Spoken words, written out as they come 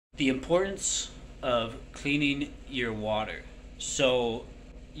The importance of cleaning your water. So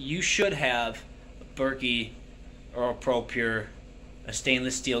you should have a Berkey or a ProPure, a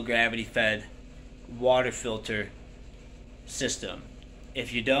stainless steel gravity fed water filter system.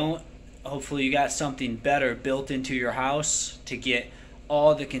 If you don't, hopefully you got something better built into your house to get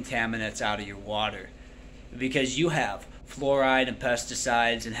all the contaminants out of your water, because you have fluoride and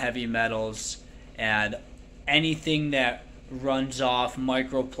pesticides and heavy metals and anything that runs off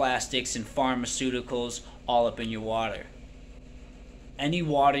microplastics and pharmaceuticals all up in your water. Any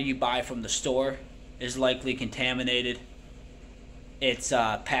water you buy from the store is likely contaminated. It's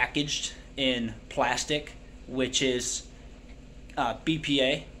packaged in plastic, which is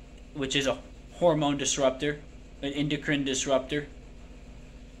BPA, which is a hormone disruptor, an endocrine disruptor.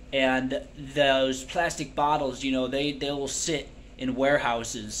 And those plastic bottles, they will sit in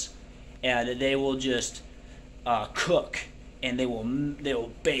warehouses and they will just cook, and they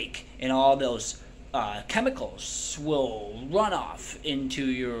will bake, and all those chemicals will run off into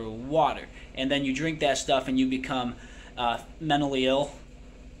your water, and then you drink that stuff and you become mentally ill,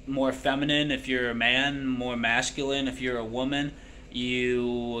 more feminine if you're a man, more masculine if you're a woman.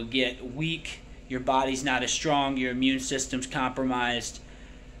 You get weak, your body's not as strong, your immune system's compromised.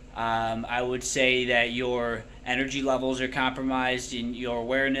 I would say that your energy levels are compromised, in your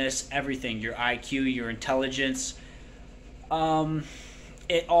awareness, everything, your IQ, your intelligence.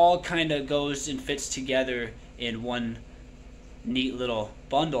 It all kind of goes and fits together in one neat little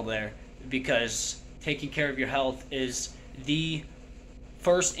bundle there, because taking care of your health is the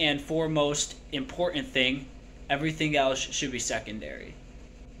first and foremost important thing. Everything else should be secondary.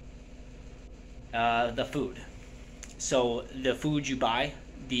 The food. So the food you buy,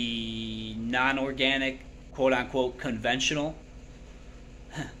 the non-organic, quote-unquote conventional,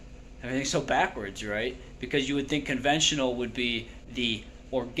 everything's so backwards, right? Because you would think conventional would be the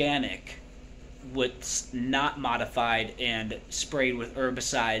organic, what's not modified and sprayed with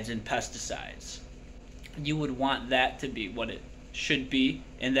herbicides and pesticides. You would want that to be what it should be,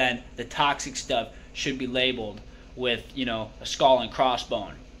 and then the toxic stuff should be labeled with, a skull and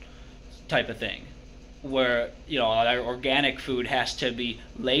crossbone type of thing, where our organic food has to be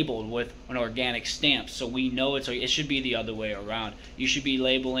labeled with an organic stamp, so we know it should be the other way around. You should be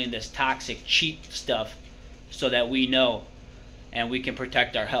labeling this toxic, cheap stuff so that we know and we can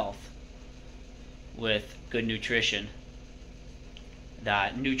protect our health with good nutrition, the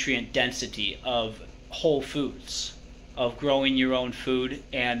nutrient density of whole foods, of growing your own food,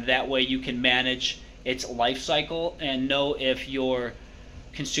 and that way you can manage its life cycle and know if you're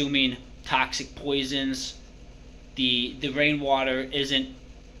consuming toxic poisons. The rainwater isn't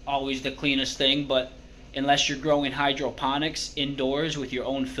always the cleanest thing, but unless you're growing hydroponics indoors with your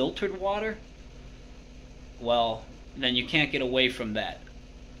own filtered water, well, then you can't get away from that.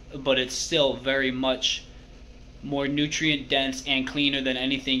 But it's still very much more nutrient dense and cleaner than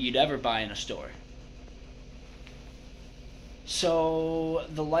anything you'd ever buy in a store. So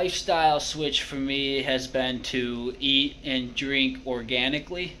the lifestyle switch for me has been to eat and drink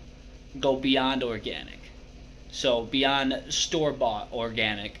organically, go beyond organic. So beyond store-bought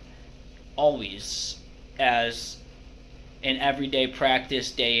organic, always as an everyday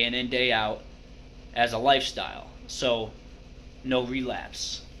practice, day in and day out, as a lifestyle. So no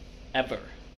relapse, ever.